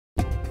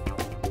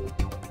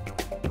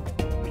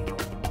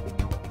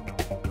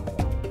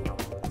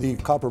The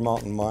Copper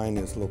Mountain Mine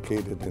is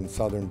located in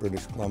southern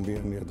British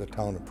Columbia near the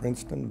town of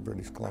Princeton,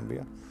 British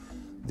Columbia.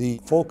 The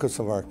focus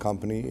of our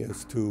company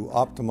is to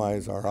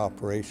optimize our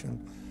operation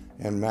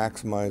and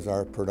maximize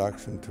our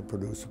production to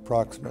produce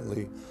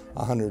approximately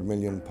 100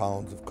 million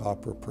pounds of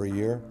copper per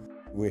year.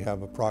 We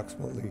have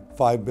approximately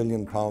 5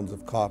 billion pounds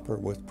of copper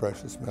with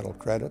precious metal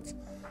credits,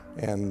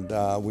 and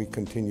we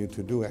continue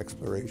to do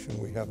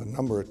exploration. We have a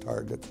number of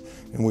targets,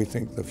 and we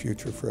think the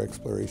future for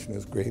exploration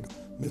is great.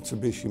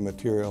 Mitsubishi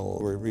Material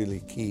were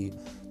really key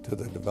to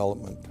the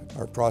development.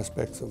 Our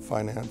prospects of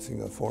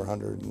financing a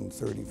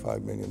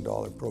 $435 million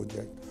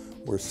project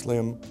were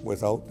slim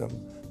without them,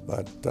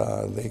 but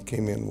they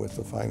came in with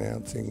the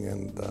financing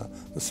and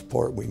the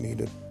support we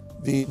needed.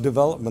 The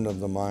development of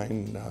the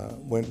mine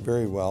went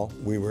very well.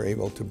 We were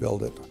able to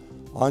build it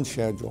on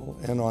schedule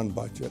and on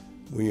budget.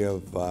 We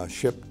have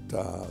shipped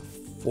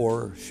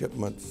 4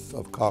 shipments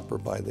of copper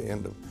by the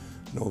end of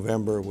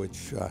November,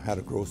 which had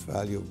a gross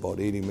value of about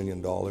 $80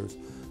 million,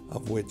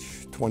 of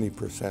which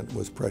 20%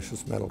 was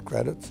precious metal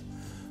credits.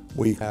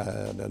 We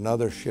had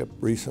another ship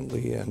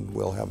recently, and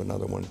we'll have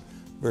another one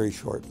very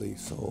shortly.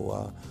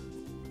 So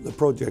the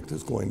project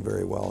is going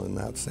very well in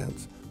that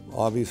sense.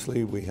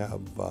 Obviously, we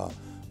have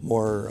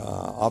more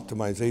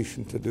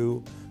optimization to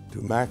do to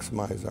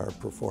maximize our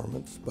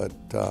performance, but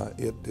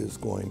it is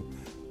going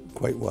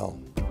quite well.